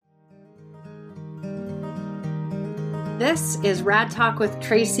This is Rad Talk with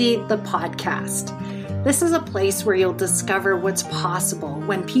Tracy, the podcast. This is a place where you'll discover what's possible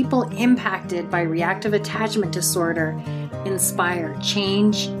when people impacted by reactive attachment disorder inspire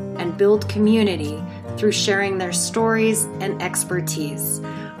change and build community through sharing their stories and expertise.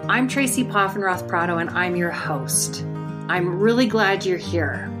 I'm Tracy Poffenroth Prado, and I'm your host. I'm really glad you're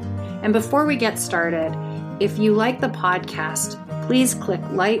here. And before we get started, if you like the podcast, please click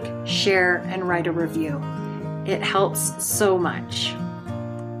like, share, and write a review. It helps so much.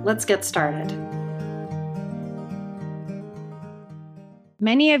 Let's get started.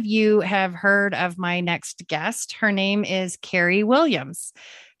 Many of you have heard of my next guest. Her name is Carrie Williams.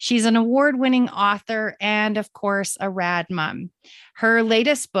 She's an award-winning author and, of course, a rad mom. Her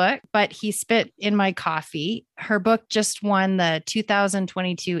latest book, But He Spit in My Coffee, her book just won the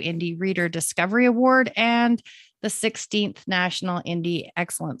 2022 Indie Reader Discovery Award and the 16th National Indie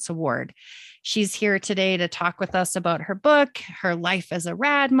Excellence Award. She's here today to talk with us about her book, her life as a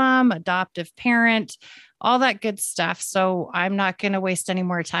rad mom, adoptive parent, all that good stuff. So I'm not going to waste any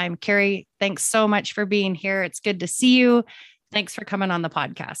more time. Carrie, thanks so much for being here. It's good to see you. Thanks for coming on the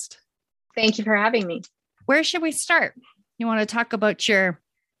podcast. Thank you for having me. Where should we start? You want to talk about your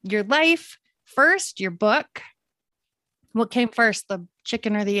life first, your book? What came first, the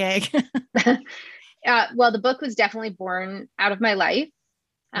chicken or the egg? Well, the book was definitely born out of my life.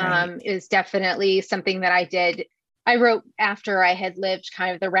 Right. It was definitely something that I wrote after I had lived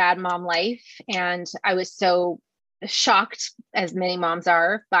kind of the rad mom life. And I was so shocked, as many moms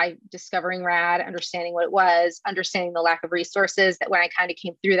are, by discovering rad, understanding what it was, understanding the lack of resources, that when I kind of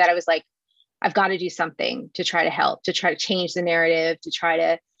came through that, I was like, I've got to do something to try to help, to try to change the narrative, to try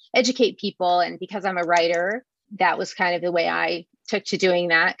to educate people. And because I'm a writer, that was kind of the way I took to doing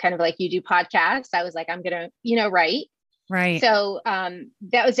that, kind of like you do podcasts. I was like, I'm going to, write. Right. So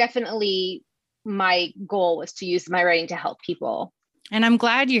that was definitely my goal, was to use my writing to help people. And I'm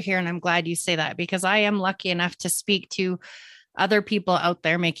glad you're here. And I'm glad you say that, because I am lucky enough to speak to other people out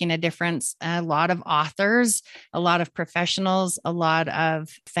there making a difference, a lot of authors, a lot of professionals, a lot of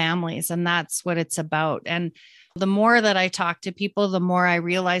families. And that's what it's about. And the more that I talk to people, the more I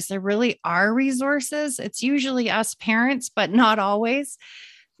realize there really are resources. It's usually us parents, but not always.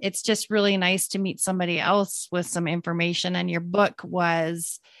 It's just really nice to meet somebody else with some information. And your book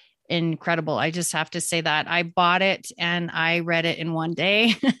was incredible. I just have to say that I bought it and I read it in one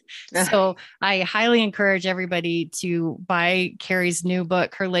day. So I highly encourage everybody to buy Carrie's new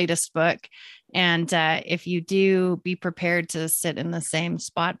book, her latest book. And if you do, be prepared to sit in the same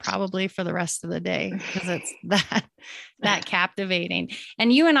spot probably for the rest of the day, because it's that captivating.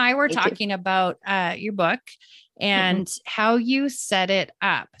 And you and I were talking about your book and how you set it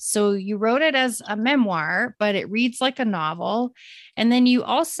up. So you wrote it as a memoir, but it reads like a novel. And then you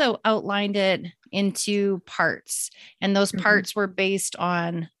also outlined it into parts. And those parts were based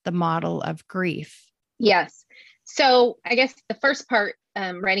on the model of grief. Yes. So I guess the first part,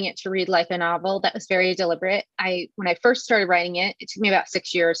 writing it to read like a novel, that was very deliberate. When I first started writing it, it took me about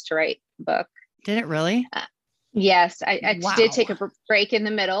 6 years to write the book. Did it really? Yes. I did take a break in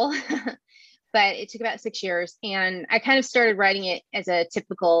the middle, but it took about 6 years. And I kind of started writing it as a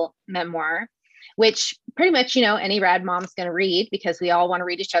typical memoir, which pretty much, any rad mom's going to read, because we all want to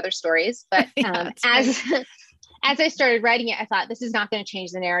read each other's stories. But as I started writing it, I thought, this is not going to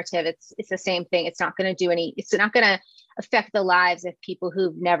change the narrative. It's the same thing. It's not going to affect the lives of people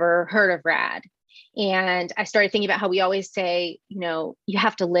who've never heard of rad. And I started thinking about how we always say, you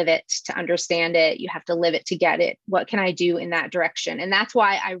have to live it to understand it. You have to live it to get it. What can I do in that direction? And that's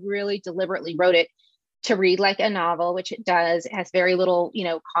why I really deliberately wrote it to read like a novel, which it does. It has very little,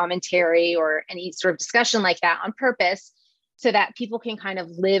 commentary or any sort of discussion like that, on purpose, so that people can kind of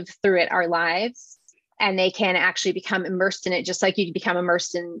live through it, our lives, and they can actually become immersed in it, just like you become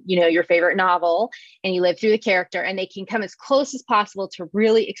immersed in, your favorite novel, and you live through the character, and they can come as close as possible to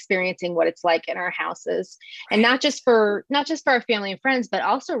really experiencing what it's like in our houses. And not just for our family and friends, but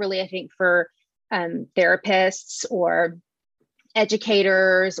also really, I think, for therapists or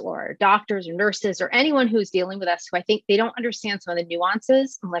educators or doctors or nurses or anyone who's dealing with us, who I think they don't understand some of the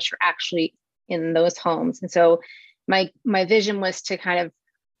nuances unless you're actually in those homes. And so my vision was to kind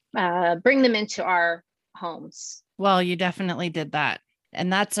of bring them into our homes. Well, you definitely did that.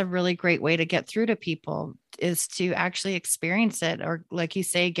 And that's a really great way to get through to people, is to actually experience it, or like you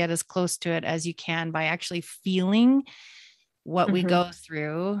say, get as close to it as you can by actually feeling what we go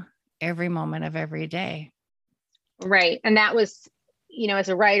through every moment of every day. Right. And that was, as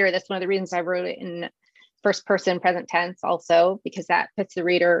a writer, that's one of the reasons I wrote it in first person present tense also, because that puts the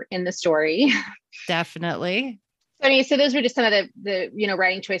reader in the story. Definitely. So those were just some of the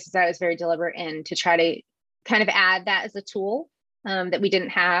writing choices I was very deliberate in, to try to kind of add that as a tool that we didn't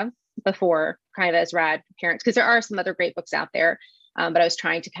have before, kind of as rad parents, because there are some other great books out there. But I was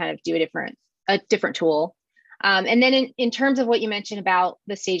trying to kind of do a different tool. And then in terms of what you mentioned about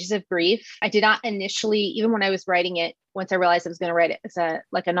the stages of grief, I did not initially, even when I was writing it, once I realized I was going to write it as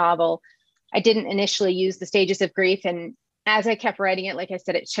a novel, I didn't initially use the stages of grief. And as I kept writing it, like I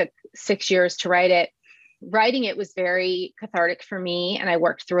said, it took 6 years to write it. Writing it was very cathartic for me. And I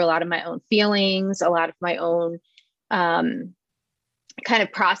worked through a lot of my own feelings, a lot of my own kind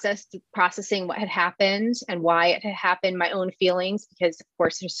of processing what had happened and why it had happened, my own feelings, because of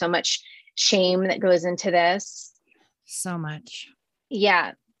course there's so much shame that goes into this. So much.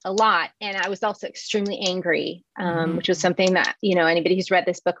 Yeah, a lot. And I was also extremely angry, which was something that, anybody who's read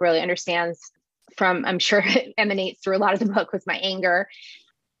this book really understands from, I'm sure it emanates through a lot of the book, was my anger.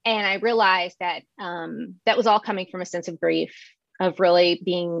 And I realized that that was all coming from a sense of grief, of really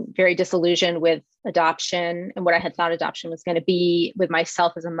being very disillusioned with adoption and what I had thought adoption was going to be, with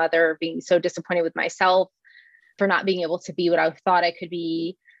myself as a mother, being so disappointed with myself for not being able to be what I thought I could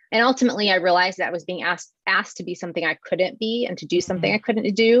be. And ultimately, I realized that I was being asked to be something I couldn't be and to do something I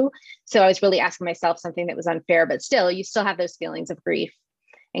couldn't do. So I was really asking myself something that was unfair, but still, you still have those feelings of grief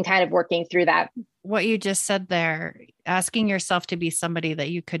and kind of working through that. What you just said there, asking yourself to be somebody that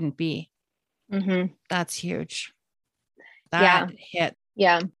you couldn't be. Mm-hmm. That's huge. That hit.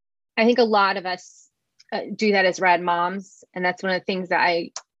 Yeah. I think a lot of us do that as rad moms. And that's one of the things that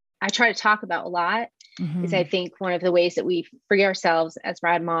I try to talk about a lot. Is I think one of the ways that we free ourselves as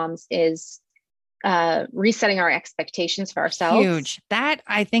rad moms is resetting our expectations for ourselves. Huge. That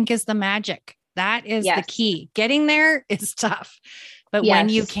I think is the magic. That is the key. Getting there is tough, but when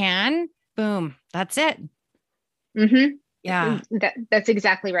you can, boom, that's it. Mm-hmm. Yeah, that's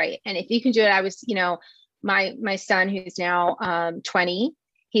exactly right. And if you can do it, I was, my son, who's now 20,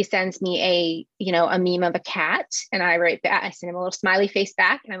 he sends me a meme of a cat, and I write back, I send him a little smiley face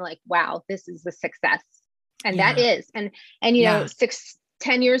back, and I'm like, wow, this is a success. And that is, and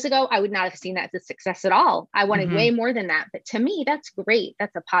 10 years ago, I would not have seen that as a success at all. I wanted way more than that. But to me, that's great.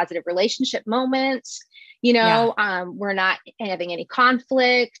 That's a positive relationship moment. We're not having any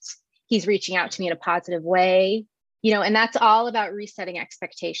conflict. He's reaching out to me in a positive way. And that's all about resetting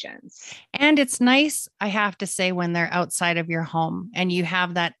expectations. And it's nice, I have to say, when they're outside of your home and you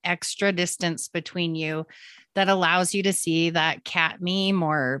have that extra distance between you that allows you to see that cat meme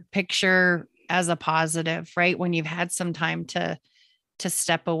or picture as a positive, right? When you've had some time to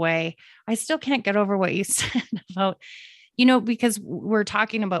step away. I still can't get over what you said about, because we're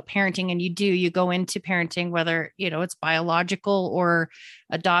talking about parenting, and you go into parenting, whether, it's biological or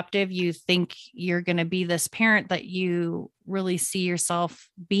adoptive, you think you're going to be this parent that you really see yourself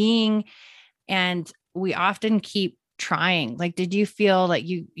being. And we often keep trying. Like, did you feel like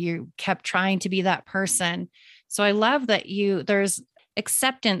you kept trying to be that person? So I love that there's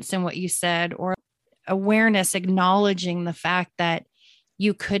acceptance in what you said, or awareness, acknowledging the fact that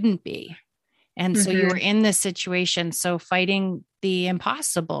you couldn't be. And so you were in this situation. So fighting the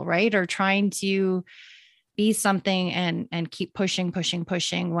impossible, right? Or trying to be something and keep pushing,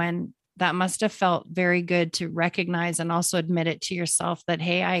 when that must have felt very good to recognize and also admit it to yourself that,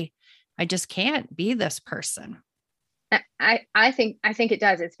 hey, I just can't be this person. I think it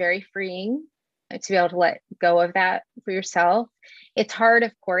does. It's very freeing to be able to let go of that for yourself. It's hard,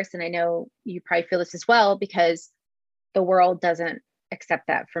 of course. And I know you probably feel this as well, because the world doesn't accept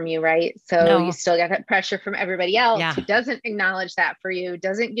that from you, right? So you still get that pressure from everybody else who doesn't acknowledge that for you,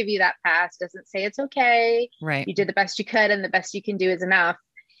 doesn't give you that pass, doesn't say it's okay. Right. You did the best you could, and the best you can do is enough.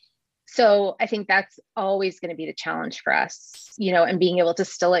 So I think that's always going to be the challenge for us, and being able to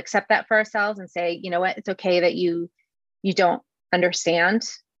still accept that for ourselves and say, you know what, it's okay that you don't understand.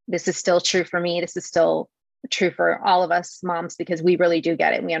 This is still true for me. This is still true for all of us moms, because we really do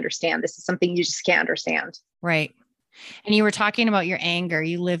get it. And we understand this is something you just can't understand. Right. And you were talking about your anger.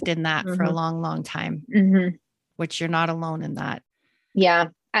 You lived in that for a long, long time, which you're not alone in that. Yeah.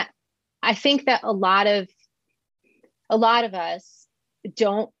 I think that a lot of us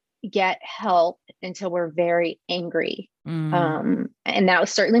don't get help until we're very angry. And that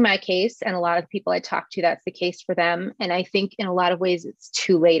was certainly my case. And a lot of the people I talk to, that's the case for them. And I think in a lot of ways, it's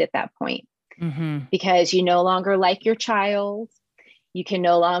too late at that point, because you no longer like your child. You can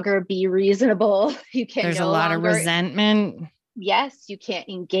no longer be reasonable. There's a lot of resentment. Yes. You can't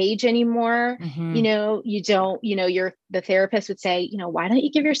engage anymore. You don't, the therapist would say, why don't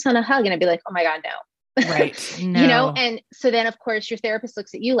you give your son a hug? And I'd be like, oh my God, no. Right. No. And so then of course your therapist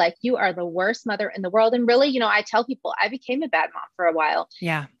looks at you like you are the worst mother in the world. And really, I tell people I became a bad mom for a while.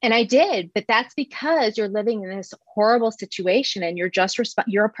 Yeah. And I did, but that's because you're living in this horrible situation and you're just,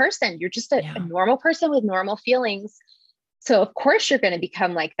 you're a person. You're just a normal person with normal feelings. So of course you're going to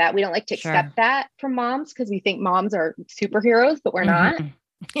become like that. We don't like to accept that from moms because we think moms are superheroes, but we're not.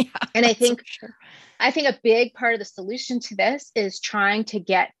 Yeah, and I think a big part of the solution to this is trying to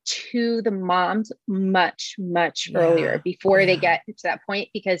get to the moms much, much earlier before they get to that point,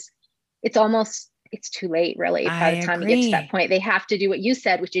 because it's too late really. By the time you get to that point, they have to do what you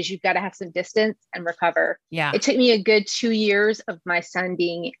said, which is you've got to have some distance and recover. Yeah. It took me a good 2 years of my son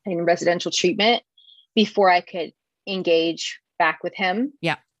being in residential treatment before I could engage back with him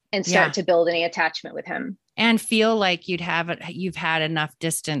and start to build any attachment with him. And feel like you've had enough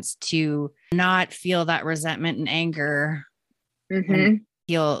distance to not feel that resentment and anger and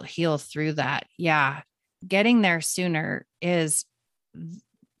heal through that. Yeah. Getting there sooner is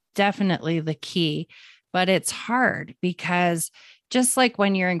definitely the key, but it's hard because just like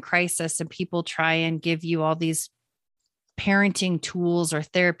when you're in crisis and people try and give you all these parenting tools or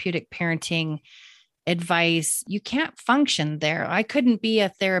therapeutic parenting advice, you can't function there. I couldn't be a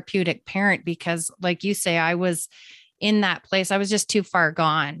therapeutic parent because, like you say, I was in that place. I was just too far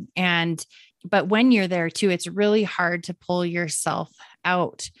gone. But when you're there too, it's really hard to pull yourself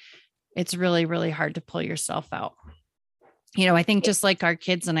out. It's really, really hard to pull yourself out. I think just like our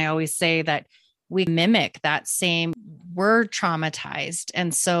kids, and I always say that we mimic that same, we're traumatized.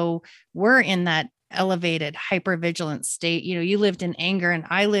 And so we're in that elevated hypervigilant state. You lived in anger and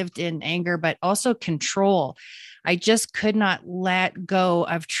I lived in anger, but also control. I just could not let go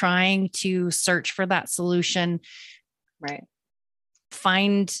of trying to search for that solution, right?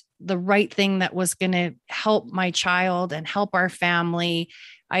 Find the right thing that was going to help my child and help our family.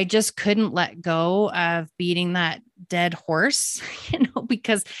 I just couldn't let go of beating that dead horse,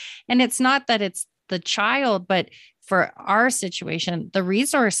 because, and it's not that it's the child, but for our situation, the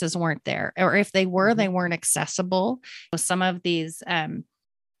resources weren't there, or if they were, they weren't accessible. Some of these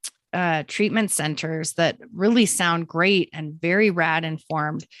treatment centers that really sound great and very rad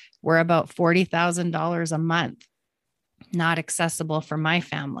informed were about $40,000 a month, not accessible for my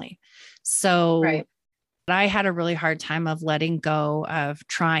family. So I had a really hard time of letting go of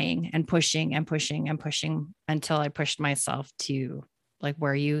trying and pushing and pushing and pushing until I pushed myself to like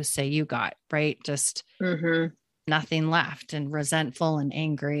where you say you got, right? Just nothing left and resentful and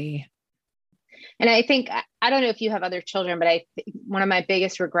angry. And I think, I don't know if you have other children, but one of my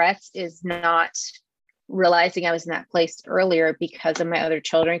biggest regrets is not realizing I was in that place earlier because of my other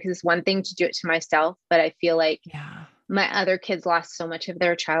children. Because it's one thing to do it to myself, but I feel like my other kids lost so much of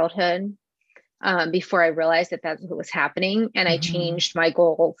their childhood before I realized that that's what was happening. And I changed my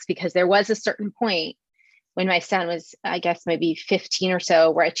goals because there was a certain point when my son was, I guess, maybe 15 or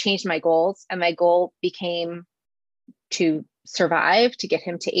so, where I changed my goals, and my goal became to survive, to get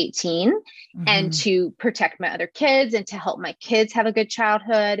him to 18 and to protect my other kids and to help my kids have a good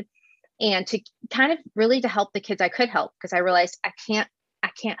childhood and to kind of really to help the kids I could help. Because I realized I can't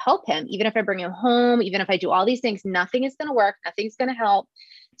help him. Even if I bring him home, even if I do all these things, nothing is going to work. Nothing's going to help.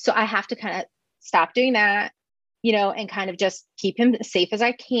 So I have to kind of stop doing that, and kind of just keep him as safe as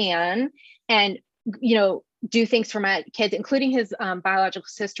I can. And, do things for my kids, including his biological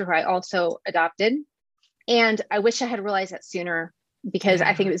sister, who I also adopted. And I wish I had realized that sooner, because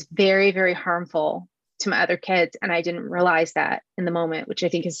I think it was very, very harmful to my other kids. And I didn't realize that in the moment, which I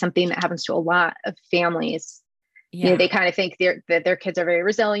think is something that happens to a lot of families. They kind of think that their kids are very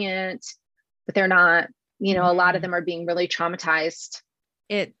resilient, but they're not. A lot of them are being really traumatized.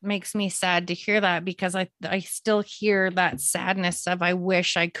 It makes me sad to hear that, because I still hear that sadness of, I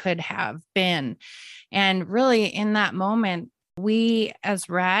wish I could have been. And really in that moment, we as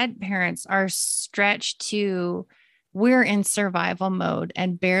rad parents are stretched to, we're in survival mode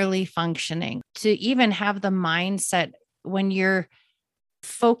and barely functioning. To even have the mindset when you're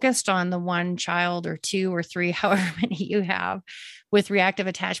focused on the one child or two or three, however many you have with reactive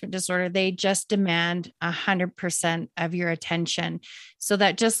attachment disorder, they just demand 100% of your attention. So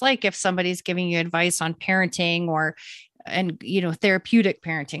that just like if somebody's giving you advice on parenting and therapeutic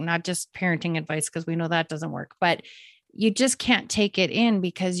parenting, not just parenting advice, because we know that doesn't work, but you just can't take it in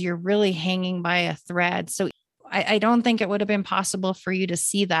because you're really hanging by a thread. So I don't think it would have been possible for you to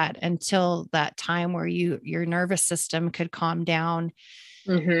see that until that time where your nervous system could calm down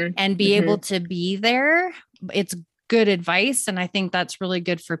and be able to be there. It's good advice. And I think that's really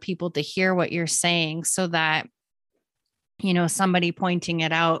good for people to hear what you're saying, so that, somebody pointing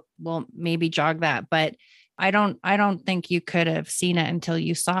it out will maybe jog that. But I don't think you could have seen it until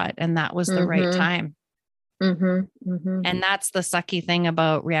you saw it. And that was the right time. Mm-hmm. Mm-hmm. And that's the sucky thing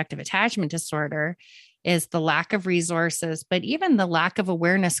about reactive attachment disorder is the lack of resources, but even the lack of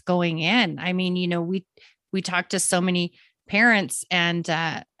awareness going in. I mean, we talked to so many parents, and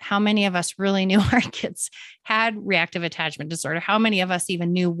how many of us really knew our kids had reactive attachment disorder? How many of us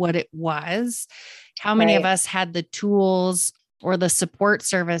even knew what it was? How many of us had the tools or the support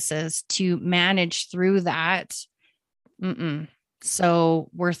services to manage through that? So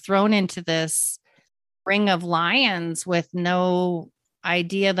we're thrown into this ring of lions with no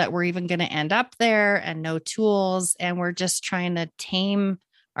idea that we're even going to end up there and no tools. And we're just trying to tame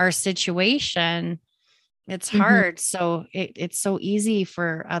our situation. It's hard. So it's so easy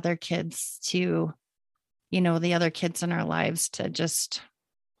for other kids to, the other kids in our lives to just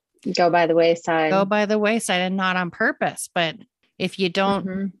go by the wayside and not on purpose. But if you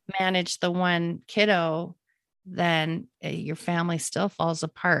don't manage the one kiddo, then your family still falls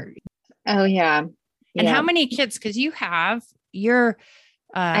apart. Oh, yeah. And how many kids? Because you're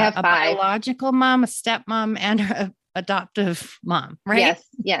I have a 5. biological mom, a stepmom, and an adoptive mom, right?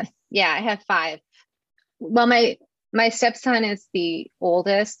 Yes. Yeah, I have 5. Well, my stepson is the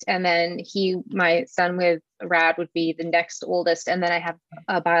oldest, and then my son with Rad would be the next oldest. And then I have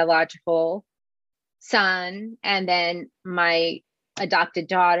a biological son, and then my adopted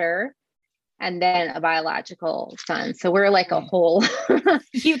daughter, and then a biological son. So we're like a whole,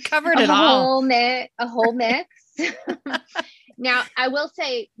 you covered it all. A whole mix. Now, I will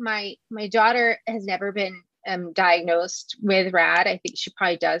say my daughter has never been diagnosed with Rad. I think she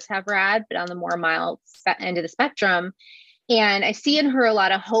probably does have Rad, but on the more mild end of the spectrum. And I see in her a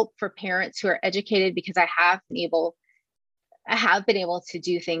lot of hope for parents who are educated, because I have been able to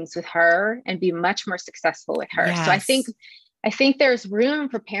do things with her and be much more successful with her. Yes. So I think there's room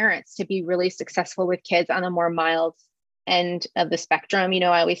for parents to be really successful with kids on the more mild end of the spectrum.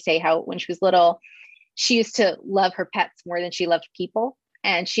 I always say how when she was little, she used to love her pets more than she loved people,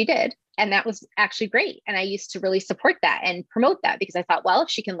 and she did. And that was actually great. And I used to really support that and promote that, because I thought, well, if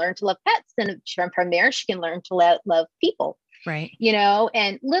she can learn to love pets, then from there, she can learn to love people. Right.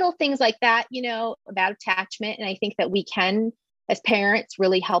 And little things like that, about attachment. And I think that we can, as parents,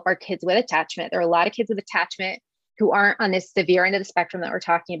 really help our kids with attachment. There are a lot of kids with attachment who aren't on this severe end of the spectrum that we're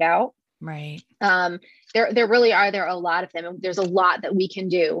talking about. Right. There really are. There are a lot of them. And there's a lot that we can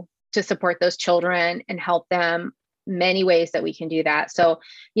do to support those children and help them. Many ways that we can do that. So,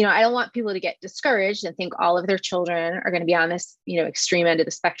 I don't want people to get discouraged and think all of their children are going to be on this, extreme end of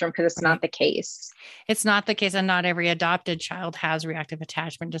the spectrum, because it's not the case. It's not the case. And not every adopted child has reactive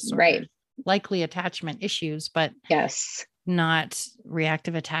attachment disorder. Right. Likely attachment issues, but yes, not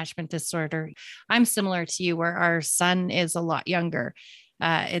reactive attachment disorder. I'm similar to you, where our son is a lot younger.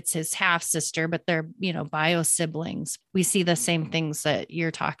 It's his half sister, but they're, bio siblings. We see the same things that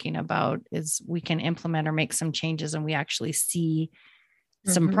you're talking about, is we can implement or make some changes, and we actually see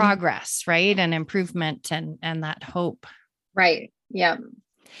some progress, right? And improvement and that hope. Right. Yeah.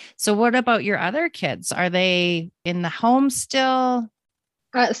 So what about your other kids? Are they in the home still?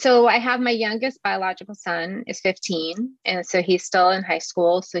 So I have my youngest biological son is 15. And so he's still in high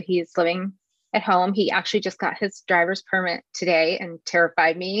school. So he's living at home. He actually just got his driver's permit today and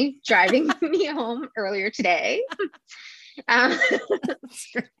terrified me driving me home earlier today. And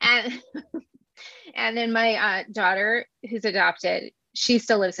then my daughter, who's adopted, she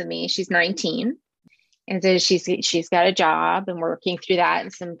still lives with me. She's 19. And so she's got a job, and we're working through that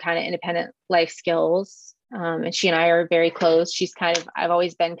and some kind of independent life skills. And she and I are very close. I've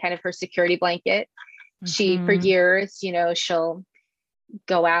always been kind of her security blanket. She, for years, she'll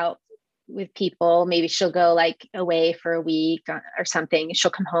go out with people. Maybe she'll go like away for a week or something.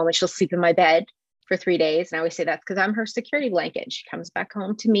 She'll come home and she'll sleep in my bed for 3 days. And I always say that's because I'm her security blanket. She comes back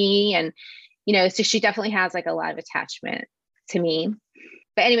home to me, and, so she definitely has like a lot of attachment to me.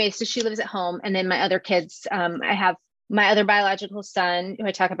 But anyway, so she lives at home. And then my other kids, I have my other biological son, who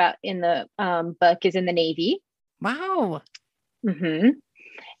I talk about in the book, is in the Navy. Wow. Mm-hmm.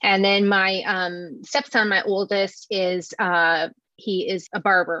 And then my stepson, my oldest, he is a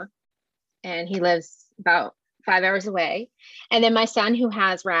barber, and he lives about 5 hours away. And then my son, who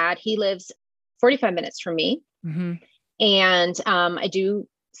has Rad, he lives 45 minutes from me. Mm-hmm. And I do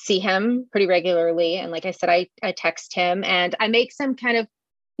see him pretty regularly. And like I said, I text him, and I make some kind of,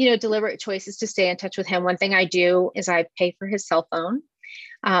 deliberate choices to stay in touch with him. One thing I do is I pay for his cell phone.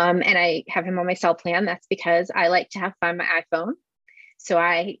 And I have him on my cell plan. That's because I like to find my iPhone, so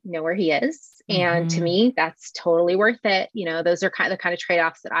I know where he is. And to me, that's totally worth it. Those are the kind of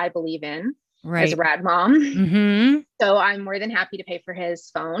trade-offs that I believe in as a Rad mom. Mm-hmm. So I'm more than happy to pay for his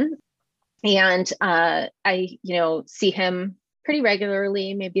phone. And I see him pretty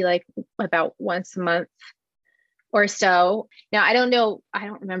regularly, maybe like about once a month or so. Now, I don't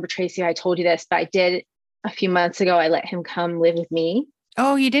remember, Tracy, I told you this, but I did a few months ago, I let him come live with me.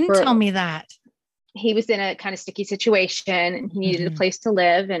 Oh, you didn't tell me that. He was in a kind of sticky situation and he needed a place to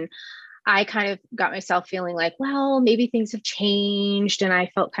live. And I kind of got myself feeling like, well, maybe things have changed. And I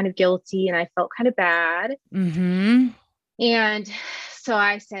felt kind of guilty and I felt kind of bad. And so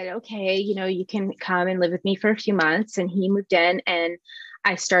I said, okay, you can come and live with me for a few months. And he moved in and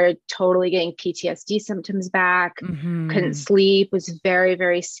I started totally getting PTSD symptoms back, couldn't sleep, was very,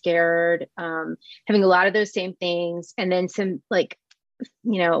 very scared, having a lot of those same things. And then some, like,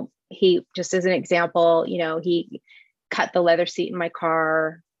 he, just as an example, he cut the leather seat in my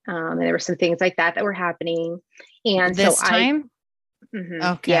car. And there were some things like that were happening. And this time?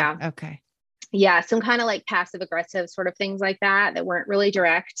 Okay. Yeah. Okay. Yeah. Some kind of like passive aggressive sort of things like that weren't really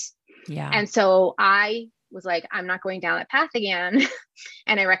direct. Yeah. And so I was like, I'm not going down that path again.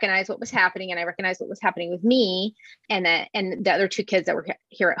 And I recognized what was happening, and I recognized what was happening with me and the other two kids that were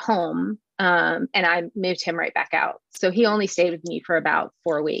here at home. And I moved him right back out. So he only stayed with me for about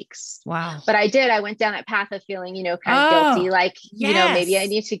 4 weeks. Wow. But I went down that path of feeling, kind of guilty, like, maybe I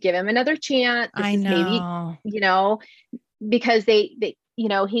need to give him another chance. I know. Maybe, because they,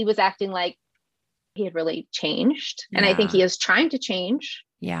 he was acting like he had really changed. And I think he is trying to change.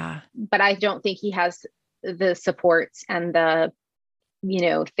 Yeah. But I don't think he has the supports and the,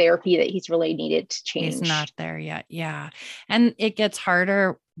 therapy that he's really needed to change. He's not there yet. Yeah. And it gets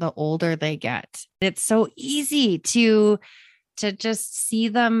harder the older they get. It's so easy to just see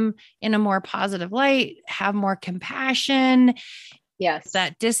them in a more positive light, have more compassion. Yes.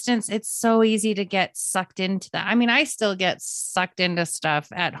 That distance, it's so easy to get sucked into that. I mean, I still get sucked into stuff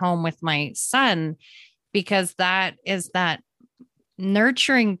at home with my son because that is that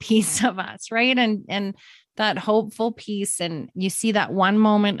nurturing piece of us, right? And that hopeful piece. And you see that one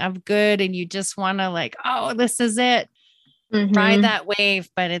moment of good and you just want to like, oh, this is it. Ride that wave,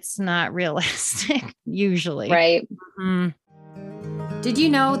 but it's not realistic usually. Right. Did you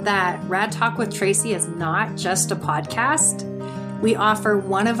know that Rad Talk with Tracy is not just a podcast? We offer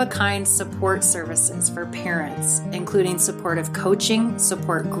one-of-a-kind support services for parents, including supportive coaching,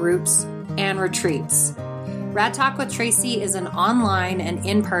 support groups, and retreats. Rad Talk with Tracy is an online and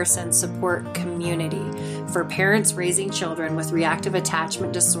in-person support community for parents raising children with reactive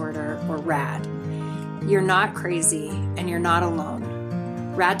attachment disorder, or RAD. You're not crazy and you're not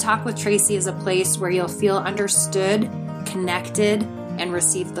alone. Rad Talk with Tracy is a place where you'll feel understood, connected, and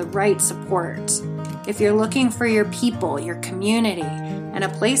receive the right support. If you're looking for your people, your community, and a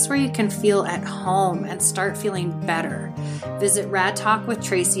place where you can feel at home and start feeling better, visit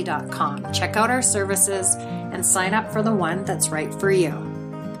radtalkwithtracy.com. Check out our services and sign up for the one that's right for you.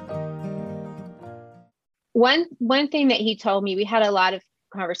 One thing that he told me, we had a lot of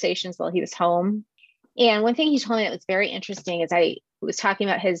conversations while he was home. And one thing he told me that was very interesting is I was talking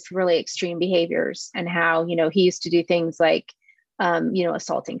about his really extreme behaviors and how, he used to do things like,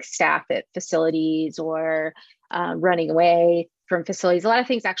 assaulting staff at facilities or running away from facilities. A lot of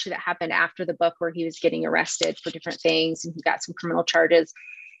things actually that happened after the book where he was getting arrested for different things and he got some criminal charges.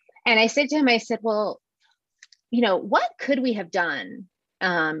 And I said to him, well, what could we have done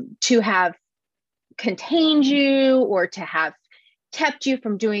to have contained you or to have kept you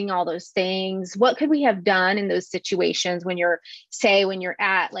from doing all those things? What could we have done in those situations when you're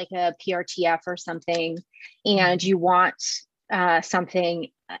at like a PRTF or something and you want something,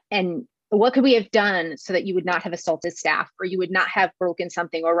 and what could we have done so that you would not have assaulted staff or you would not have broken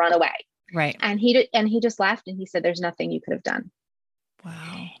something or run away? Right. And he just laughed and he said, there's nothing you could have done.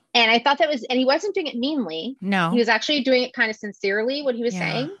 Wow. And I thought and he wasn't doing it meanly. No, he was actually doing it kind of sincerely, what he was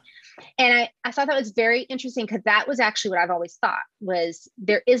saying. And I thought that was very interesting because that was actually what I've always thought was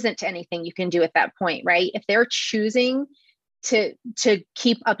there isn't anything you can do at that point, right? If they're choosing to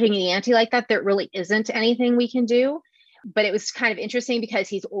keep upping the ante like that, there really isn't anything we can do. But it was kind of interesting because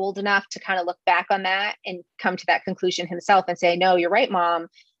he's old enough to kind of look back on that and come to that conclusion himself and say, no, you're right, Mom.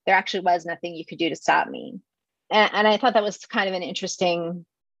 There actually was nothing you could do to stop me. And I thought that was kind of an interesting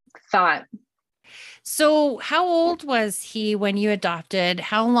thought. So how old was he when you adopted?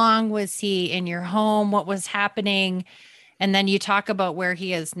 How long was he in your home? What was happening? And then you talk about where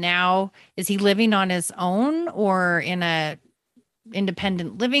he is now. Is he living on his own or in a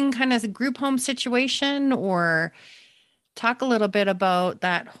independent living kind of group home situation? Or talk a little bit about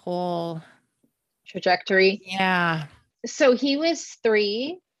that whole trajectory. Yeah. So he was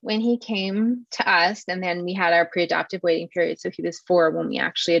 3 when he came to us, and then we had our pre-adoptive waiting period. So he was 4 when we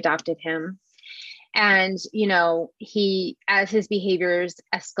actually adopted him. And, he, as his behaviors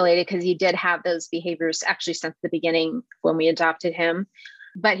escalated, because he did have those behaviors actually since the beginning when we adopted him,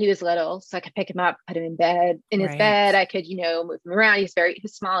 but he was little. So I could pick him up, put him in his Right. bed. I could, move him around. He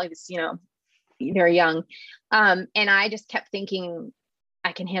was small. He was, very young. And I just kept thinking,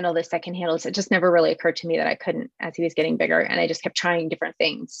 I can handle this. I can handle this. It just never really occurred to me that I couldn't as he was getting bigger. And I just kept trying different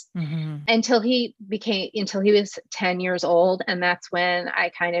things until he was 10 years old. And that's when I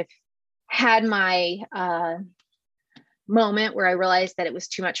kind of had my moment where I realized that it was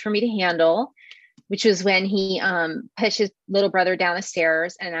too much for me to handle, which was when he pushed his little brother down the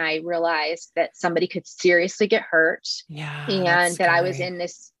stairs. And I realized that somebody could seriously get hurt. Yeah. And that I was in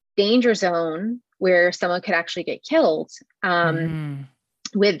this danger zone where someone could actually get killed.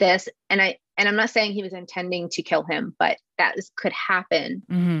 With this. And I'm not saying he was intending to kill him, but could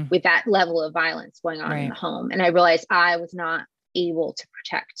happen with that level of violence going on in the home. And I realized I was not able to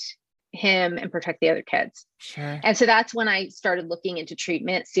protect him and protect the other kids. Sure. And so that's when I started looking into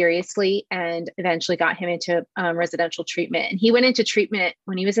treatment seriously and eventually got him into residential treatment. And he went into treatment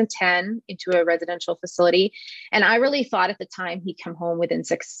when he was 10 into a residential facility. And I really thought at the time he'd come home within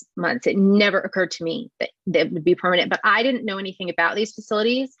 6 months. It never occurred to me that it would be permanent, but I didn't know anything about these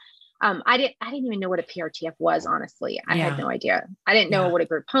facilities. I didn't even know what a PRTF was, honestly. I had no idea. I didn't know what a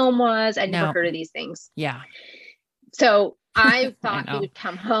group home was. I'd never heard of these things. Yeah. So I thought he would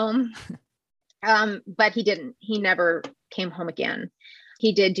come home, but he didn't. He never came home again.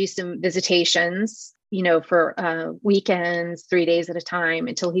 He did do some visitations, for weekends, 3 days at a time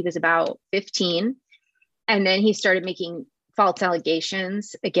until he was about 15. And then he started making false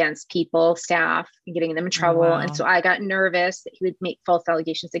allegations against people, staff, and getting them in trouble. Wow. And so I got nervous that he would make false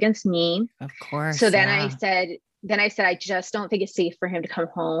allegations against me. Of course. So then I said, I just don't think it's safe for him to come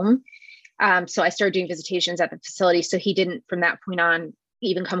home. So I started doing visitations at the facility. So he didn't, from that point on,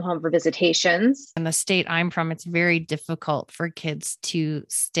 even come home for visitations. In the state I'm from, it's very difficult for kids to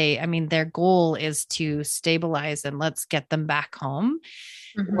stay. I mean, their goal is to stabilize and let's get them back home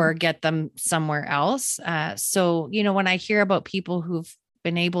or get them somewhere else. So, when I hear about people who've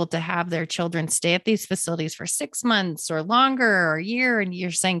been able to have their children stay at these facilities for 6 months or longer or a year, and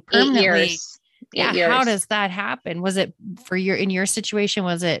you're saying permanently, 8 years. How does that happen? Was it in your situation,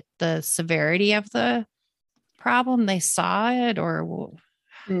 was it the severity of the problem? They saw it or?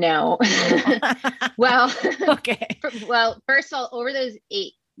 No. Well, okay. Well, first of all, over those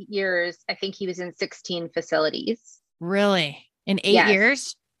 8 years, I think he was in 16 facilities. Really? In 8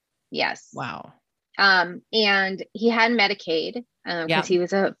 years? Yes. Wow. And he had Medicaid because he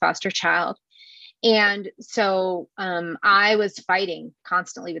was a foster child. And so I was fighting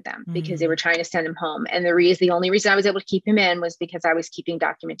constantly with them because they were trying to send him home. And the only reason I was able to keep him in was because I was keeping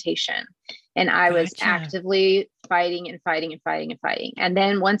documentation. And I was actively fighting and fighting and fighting and fighting. And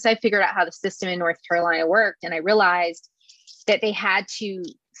then once I figured out how the system in North Carolina worked, and I realized that they had to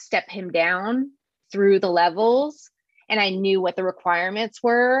step him down through the levels, and I knew what the requirements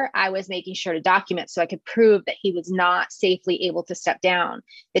were, I was making sure to document so I could prove that he was not safely able to step down,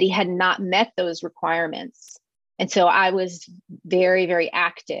 that he had not met those requirements. And so I was very, very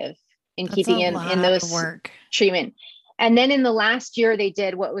active in keeping him in those treatment. And then in the last year, they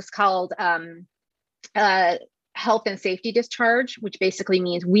did what was called health and safety discharge, which basically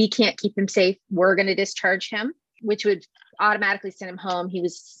means we can't keep him safe. We're going to discharge him, which would automatically send him home. He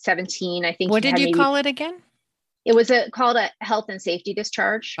was 17. I think. What did you call it again? It was called a health and safety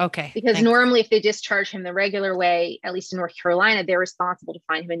discharge. Okay. Because normally if they discharge him the regular way, at least in North Carolina, they're responsible to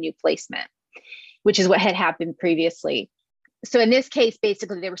find him a new placement, which is what had happened previously. So in this case,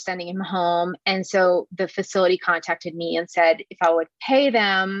 basically they were sending him home. And so the facility contacted me and said, if I would pay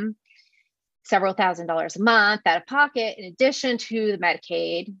them several $1,000s a month out of pocket, in addition to the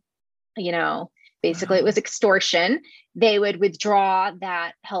Medicaid, basically it was extortion, they would withdraw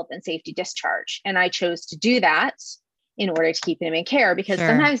that health and safety discharge. And I chose to do that in order to keep him in care, because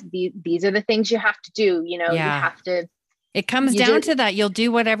sometimes these are the things you have to do. You have to. It comes down to that. You'll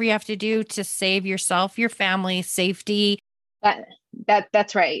do whatever you have to do to save yourself, your family, safety.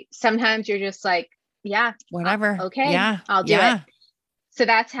 That's right. Sometimes you're just like, whatever. Okay. Yeah. I'll do it. So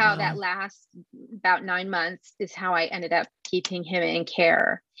that's how that last about 9 months is how I ended up keeping him in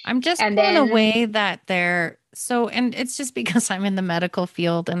care. I'm just blown away that and it's just because I'm in the medical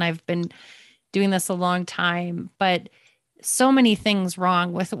field and I've been doing this a long time, but so many things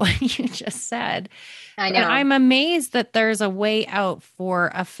wrong with what you just said. I know. And I'm amazed that there's a way out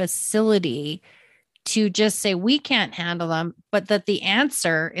for a facility to just say, we can't handle them, but that the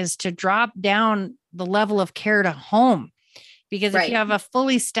answer is to drop down the level of care to home. Because if you have a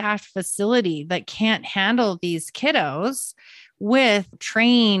fully staffed facility that can't handle these kiddos with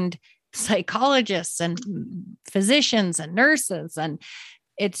trained psychologists and physicians and nurses, and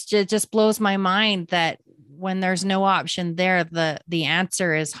it just blows my mind that when there's no option there, the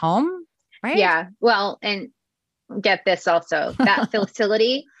answer is home, right? Yeah. Well, and get this also, that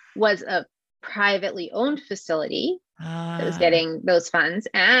facility was a privately owned facility that was getting those funds.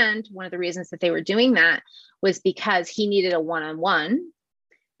 And one of the reasons that they were doing that was because he needed a one-on-one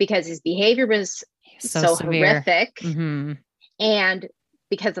because his behavior was so horrific. Mm-hmm. And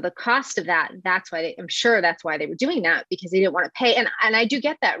because of the cost of that, that's why I'm sure that's why they were doing that, because they didn't want to pay. And I do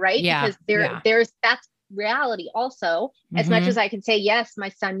get that, right? Yeah. Because there's that's reality also. As much as I can say, yes, my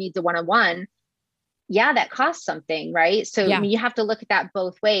son needs a one-on-one. Yeah, that costs something, right? So you have to look at that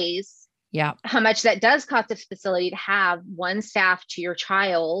both ways. Yeah. How much that does cost a facility to have one staff to your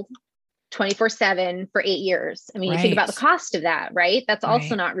child 24/7 for 8 years. I mean, you think about the cost of that, right? That's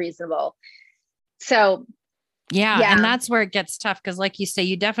also not reasonable. So yeah. And that's where it gets tough. Cause like you say,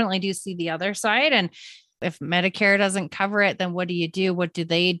 you definitely do see the other side. And if Medicare doesn't cover it, then what do you do? What do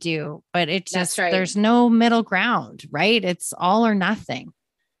they do? But it's just, there's no middle ground, right? It's all or nothing.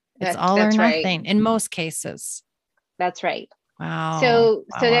 It's all or nothing in most cases. That's right. Wow. So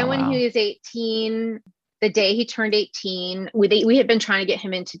then when he was 18, the day he turned 18, we had been trying to get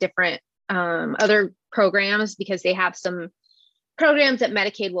him into different other programs, because they have some programs that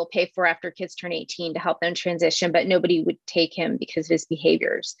Medicaid will pay for after kids turn 18 to help them transition, but nobody would take him because of his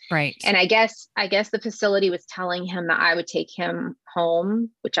behaviors. Right. And I guess the facility was telling him that I would take him home,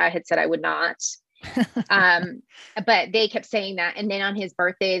 which I had said I would not. But they kept saying that. And then on his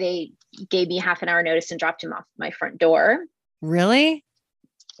birthday, they gave me half an hour notice and dropped him off my front door. Really?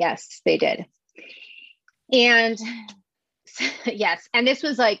 Yes, they did. And yes. And this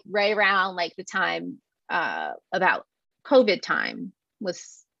was like right around like the time, about COVID time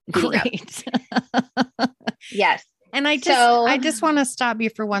was great. Yes. And I just want to stop you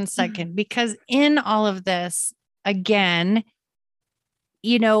for 1 second, because in all of this, again,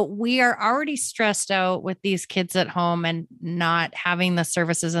 we are already stressed out with these kids at home and not having the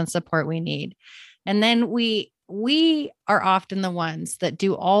services and support we need. And then we are often the ones that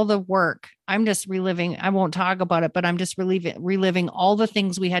do all the work. I'm just reliving, I won't talk about it, but I'm just reliving all the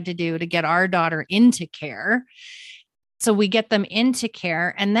things we had to do to get our daughter into care. So we get them into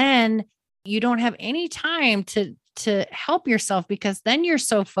care, and then you don't have any time to help yourself, because then you're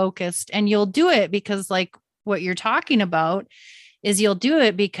so focused, and you'll do it because, like what you're talking about, is you'll do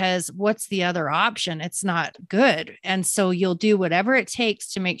it because what's the other option? It's not good. And so you'll do whatever it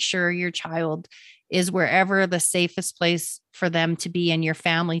takes to make sure your child is wherever the safest place for them to be and your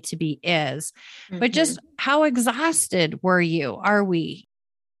family to be is. Mm-hmm. But just how exhausted are we?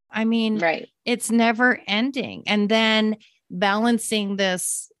 I mean, right. It's never ending. And then balancing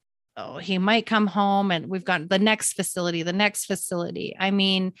this, he might come home and we've got the next facility. I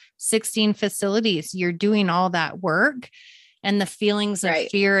mean, 16 facilities, you're doing all that work, and the feelings of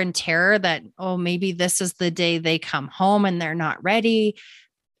fear and terror that, maybe this is the day they come home and they're not ready.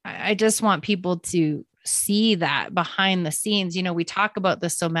 I just want people to see that behind the scenes. We talk about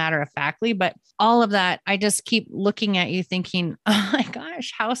this so matter of factly, but all of that, I just keep looking at you thinking, oh my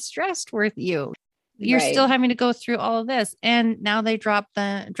gosh, how stressed were you? You're still having to go through all of this. And now they drop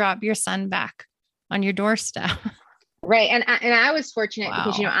your son back on your doorstep. Right. And I was fortunate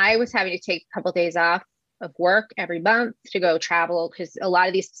because, I was having to take a couple of days off of work every month to go travel, because a lot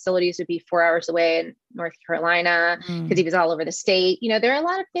of these facilities would be 4 hours away in North Carolina, because he was all over the state. There are a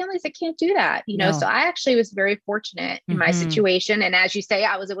lot of families that can't do that, so I actually was very fortunate in my situation. And as you say,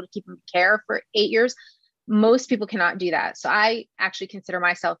 I was able to keep him in care for 8 years. Most people cannot do that. So I actually consider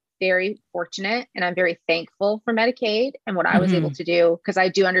myself very fortunate, and I'm very thankful for Medicaid and what I was able to do, because I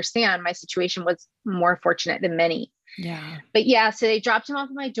do understand my situation was more fortunate than many. Yeah. But so they dropped him off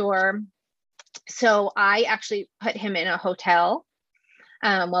at my door. So I actually put him in a hotel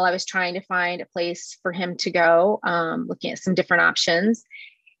while I was trying to find a place for him to go, looking at some different options.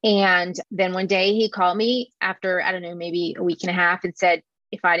 And then one day he called me after, I don't know, maybe a week and a half, and said,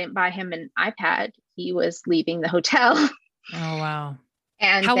 if I didn't buy him an iPad, he was leaving the hotel. Oh, wow.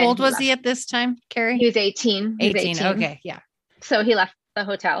 And how old was he at this time, Carrie? He was 18. 18. Okay. Yeah. So he left the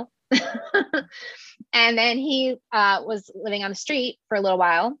hotel and then he was living on the street for a little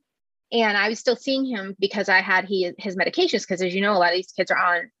while. And I was still seeing him because I had his medications, because as you know, a lot of these kids are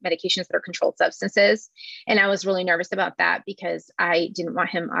on medications that are controlled substances. And I was really nervous about that, because I didn't want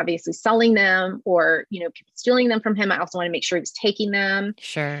him obviously selling them or, people stealing them from him. I also wanted to make sure he was taking them.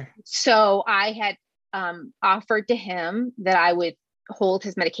 Sure. So I had offered to him that I would hold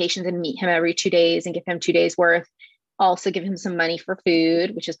his medications and meet him every 2 days and give him 2 days worth also give him some money for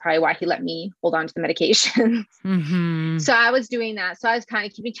food, which is probably why he let me hold on to the medication. Mm-hmm. So I was doing that. So I was kind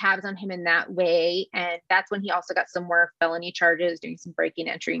of keeping tabs on him in that way. And that's when he also got some more felony charges, doing some breaking,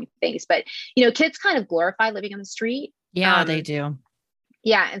 entering things. But, you know, kids kind of glorify living on the street. Yeah, they do.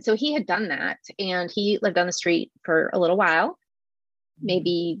 Yeah. And so he had done that, and he lived on the street for a little while,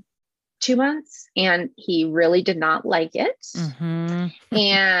 maybe 2 months, and he really did not like it. Mm-hmm.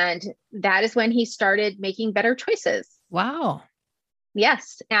 And that is when he started making better choices. Wow.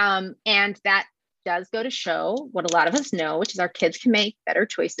 Yes. And that does go to show what a lot of us know, which is our kids can make better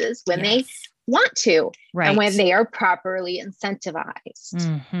choices when they want to, and when they are properly incentivized.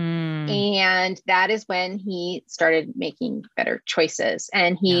 Mm-hmm. And that is when he started making better choices,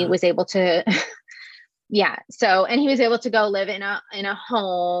 and he was able to, So, and he was able to go live in a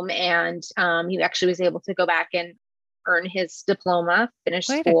home, and he actually was able to go back and earn his diploma, finish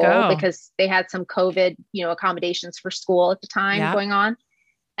school, because they had some COVID, accommodations for school at the time going on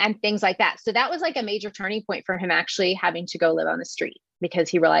and things like that. So that was like a major turning point for him, actually having to go live on the street, because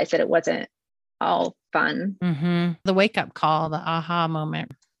he realized that it wasn't all fun. Mm-hmm. The wake up call, the aha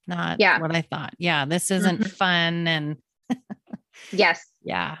moment, not what I thought. Yeah, this isn't fun. And yes.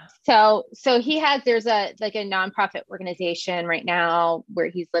 Yeah. So there's a nonprofit organization right now where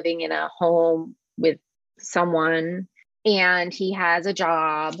he's living in a home with someone, and he has a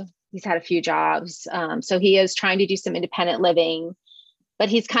job. He's had a few jobs. So he is trying to do some independent living, but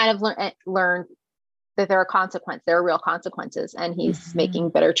he's kind of learned that there are real consequences, and he's making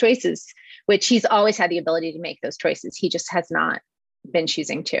better choices, which he's always had the ability to make those choices. He just has not been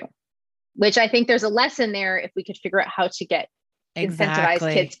choosing to, which I think there's a lesson there if we could figure out how to get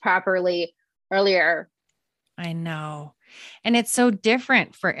incentivize kids properly earlier. I know. And it's so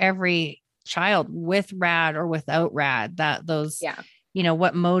different for every child, with RAD or without RAD, that those,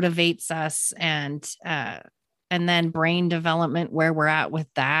 what motivates us, and then brain development, where we're at with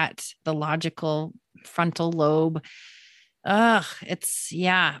that, the logical frontal lobe. But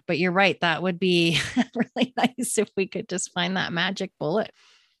you're right. That would be really nice if we could just find that magic bullet.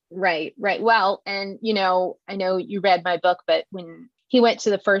 Right. Well, and, I know you read my book, but when he went to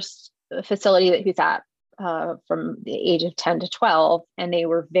the first facility that he's at, from the age of 10 to 12, and they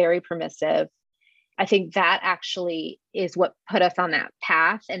were very permissive, I think that actually is what put us on that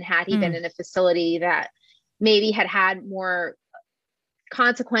path. And had he been in a facility that maybe had more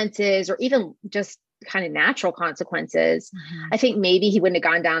consequences, or even just kind of natural consequences, I think maybe he wouldn't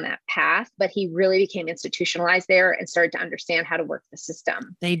have gone down that path, but he really became institutionalized there and started to understand how to work the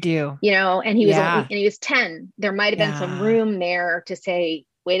system. They do, and he was 10. There might've been some room there to say,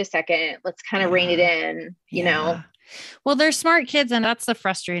 wait a second, let's kind of rein it in, Well, they're smart kids. And that's the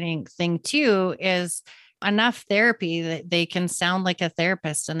frustrating thing too, is enough therapy that they can sound like a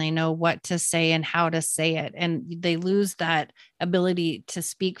therapist, and they know what to say and how to say it. And they lose that ability to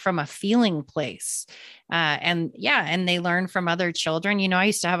speak from a feeling place. And they learn from other children. I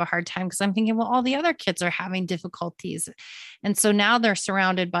used to have a hard time because I'm thinking, well, all the other kids are having difficulties. And so now they're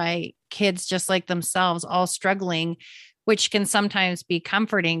surrounded by kids just like themselves, all struggling, which can sometimes be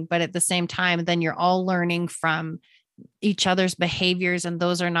comforting. But at the same time, then you're all learning from each other's behaviors, and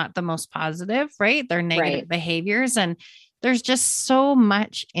those are not the most positive, right? They're negative behaviors. And there's just so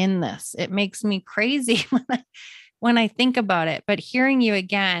much in this. It makes me crazy when I think about it. But hearing you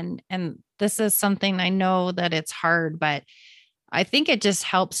again, and this is something I know that it's hard, but I think it just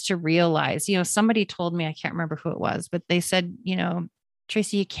helps to realize, somebody told me, I can't remember who it was, but they said,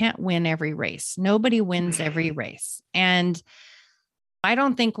 Tracy, you can't win every race. Nobody wins every race. And I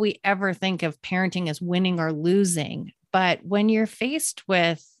don't think we ever think of parenting as winning or losing, but when you're faced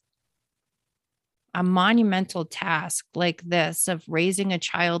with a monumental task like this of raising a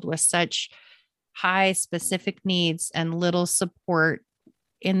child with such high specific needs and little support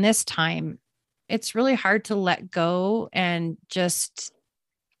in this time, it's really hard to let go and just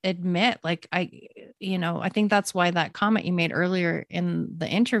admit, I think that's why that comment you made earlier in the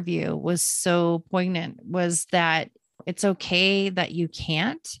interview was so poignant, was that it's okay that you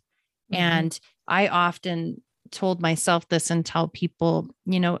can't. And I often told myself this and tell people,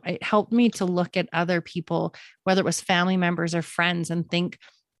 it helped me to look at other people, whether it was family members or friends, and think,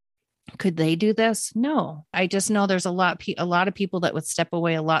 could they do this? No, I just know there's a lot of people that would step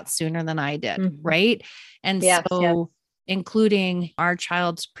away a lot sooner than I did. Right. And including our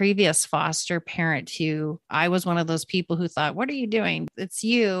child's previous foster parent, who I was one of those people who thought, what are you doing? It's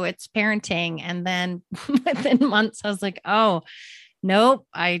parenting. And then within months, I was like, oh, nope,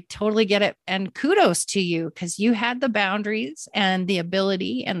 I totally get it. And kudos to you, because you had the boundaries and the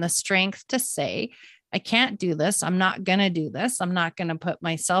ability and the strength to say, I can't do this. I'm not going to do this. I'm not going to put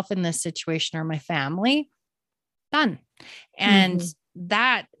myself in this situation or my family. done. And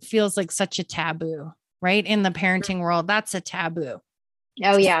that feels like such a taboo, right? In the parenting world, that's a taboo.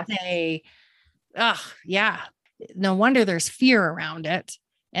 Oh yeah. Say, oh yeah. No wonder there's fear around it.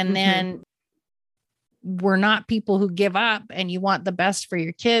 And then we're not people who give up, and you want the best for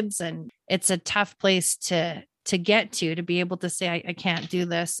your kids. And it's a tough place to get to be able to say, I can't do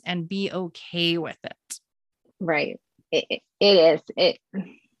this, and be okay with it. Right. It is.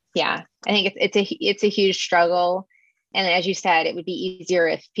 Yeah. I think it's a huge struggle. And as you said, it would be easier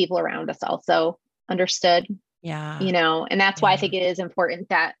if people around us also understood. Yeah. And that's why I think it is important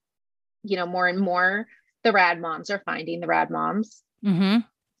that, more and more the rad moms are finding the rad moms. And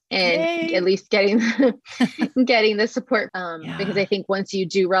Yay. At least getting the support. Because I think once you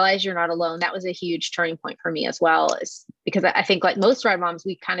do realize you're not alone, that was a huge turning point for me as well. Is because I think, like most rad moms,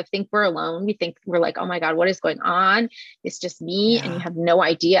 we kind of think we're alone. We think we're like, oh my God, what is going on? It's just me. And you have no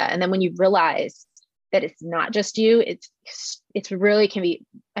idea. And then when you realize that it's not just you, it's really can be,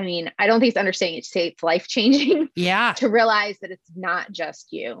 I mean, I don't think it's understanding to say it's life-changing. Yeah. To realize that it's not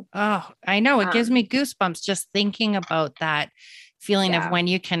just you. Oh, I know. It gives me goosebumps just thinking about that feeling of when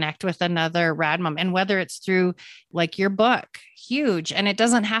you connect with another rad mom, and whether it's through like your book, huge. And it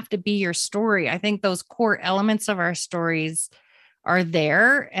doesn't have to be your story. I think those core elements of our stories are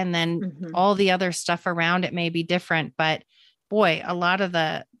there. And then all the other stuff around it may be different, but boy, a lot of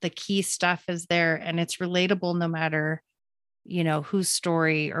the key stuff is there, and it's relatable no matter, whose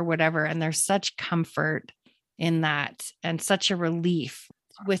story or whatever. And there's such comfort in that, and such a relief.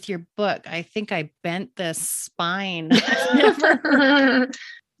 With your book, I think I bent the spine.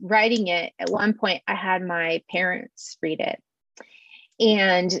 Writing it, at one point I had my parents read it,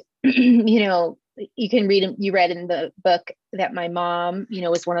 and you read in the book that my mom,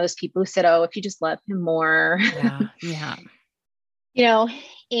 was one of those people who said, oh, if you just love him more.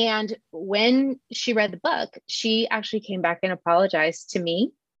 And when she read the book, she actually came back and apologized to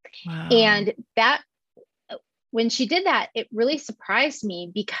me. Wow. And when she did that, it really surprised me,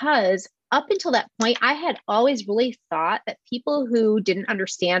 because up until that point, I had always really thought that people who didn't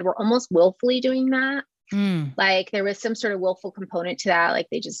understand were almost willfully doing that. Like there was some sort of willful component to that. Like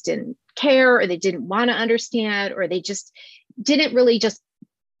they just didn't care, or they didn't want to understand, or they just didn't really just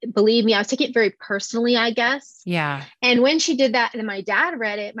believe me. I was taking it very personally, I guess. Yeah. And when she did that and my dad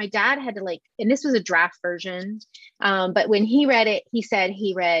read it, my dad had to and this was a draft version. But when he read it, he said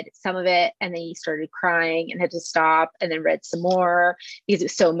he read some of it and then he started crying and had to stop, and then read some more because it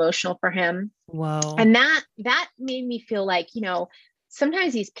was so emotional for him. Whoa. And that made me feel like,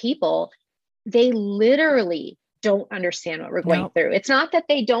 sometimes these people, they literally don't understand what we're going through. It's not that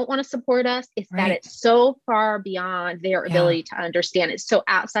they don't want to support us. It's that it's so far beyond their ability to understand. It's so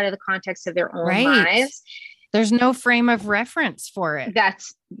outside of the context of their own lives. There's no frame of reference for it.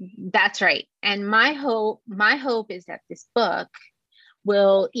 That's right. And my hope is that this book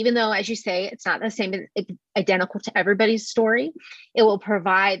will, even though, as you say, it's not the same, identical to everybody's story, it will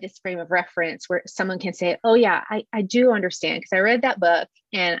provide this frame of reference where someone can say, oh yeah, I do understand, because I read that book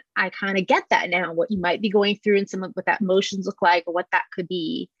and I kind of get that now, what you might be going through and some of what that emotions look like, or what that could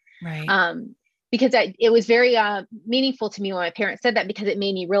be. Right. Because it was very meaningful to me when my parents said that, because it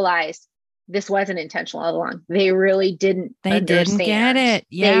made me realize this wasn't intentional all along. They really didn't. They didn't get it.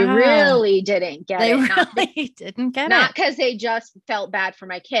 Yeah. They really didn't get it. Not because they just felt bad for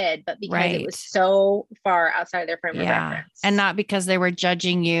my kid, but because it was so far outside their frame of reference. And not because they were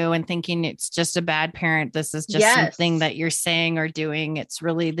judging you and thinking it's just a bad parent. This is just something that you're saying or doing. It's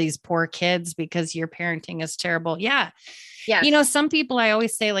really these poor kids because your parenting is terrible. Yeah. Yes. Some people, I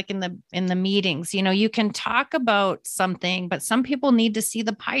always say, like in the meetings, you can talk about something, but some people need to see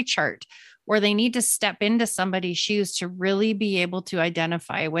the pie chart, or they need to step into somebody's shoes to really be able to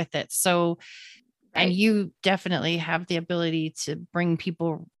identify with it. So, and you definitely have the ability to bring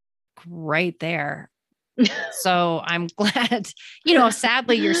people right there. So I'm glad,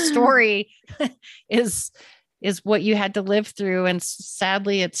 sadly your story is what you had to live through. And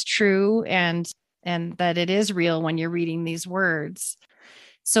sadly it's true. And that it is real when you're reading these words.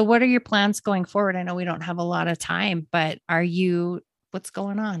 So what are your plans going forward? I know we don't have a lot of time, but what's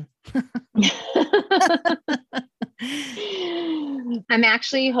going on? I'm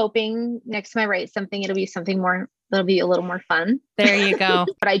actually hoping next time I write something, it'll be a little more fun. There you go.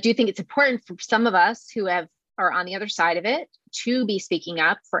 But I do think it's important for some of us who are on the other side of it to be speaking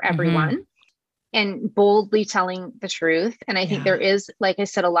up for everyone and boldly telling the truth. And I think there is, like I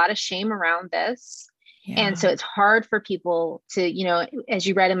said, a lot of shame around this. Yeah. And so it's hard for people to, as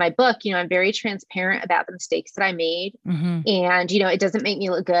you read in my book, I'm very transparent about the mistakes that I made. And, it doesn't make me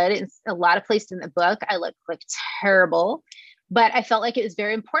look good. In a lot of places in the book, I look like terrible, but I felt like it was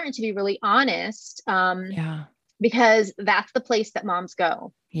very important to be really honest. because that's the place that moms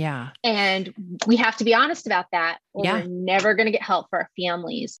go. Yeah. And we have to be honest about that, or we're never going to get help for our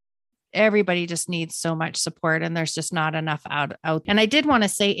families. Everybody just needs so much support, and there's just not enough out. And I did want to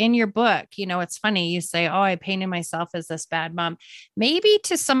say, in your book, it's funny. You say, oh, I painted myself as this bad mom, maybe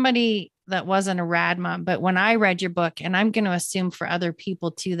to somebody that wasn't a rad mom. But when I read your book, and I'm going to assume for other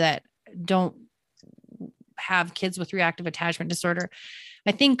people too, that don't have kids with reactive attachment disorder,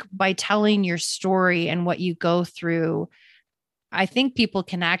 I think by telling your story and what you go through, I think people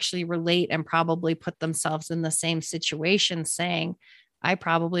can actually relate and probably put themselves in the same situation, saying, I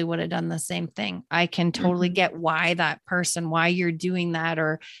probably would have done the same thing. I can totally get why you're doing that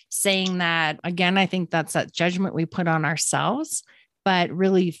or saying that. Again, I think that's that judgment we put on ourselves, but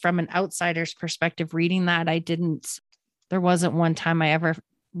really from an outsider's perspective, reading that, there wasn't one time I ever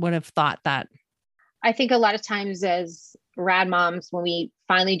would have thought that. I think a lot of times as rad moms, when we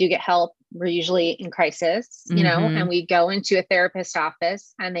finally do get help, we're usually in crisis, and we go into a therapist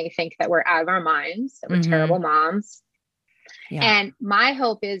office and they think that we're out of our minds, that we're terrible moms. Yeah. And my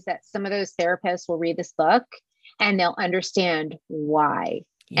hope is that some of those therapists will read this book and they'll understand why.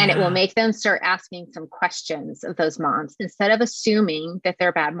 Yeah. And it will make them start asking some questions of those moms instead of assuming that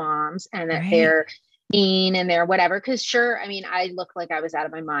they're bad moms and that they're mean and they're whatever. Because I look like I was out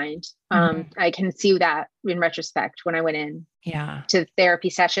of my mind. I can see that in retrospect when I went in to therapy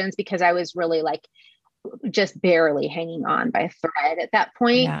sessions, because I was really like just barely hanging on by a thread at that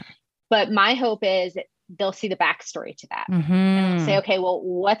point. Yeah. But my hope is that they'll see the backstory to that and they'll say, okay, well,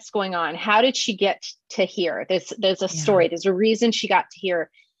 what's going on? How did she get to here? There's a story. There's a reason she got to here.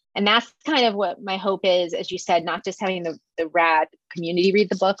 And that's kind of what my hope is, as you said, not just having the rad community read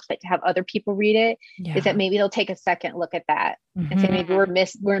the book, but to have other people read it, is that maybe they'll take a second look at that and say, maybe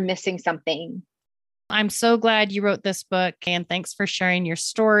we're missing something. I'm so glad you wrote this book, and thanks for sharing your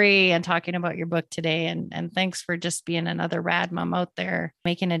story and talking about your book today. And thanks for just being another rad mom out there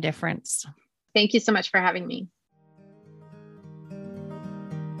making a difference. Thank you so much for having me.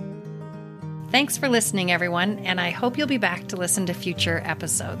 Thanks for listening, everyone, and I hope you'll be back to listen to future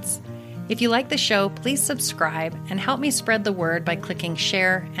episodes. If you like the show, please subscribe and help me spread the word by clicking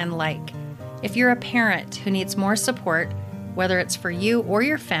share and like. If you're a parent who needs more support, whether it's for you or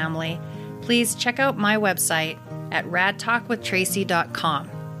your family, please check out my website at radtalkwithtracy.com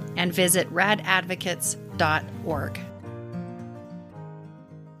and visit radadvocates.org.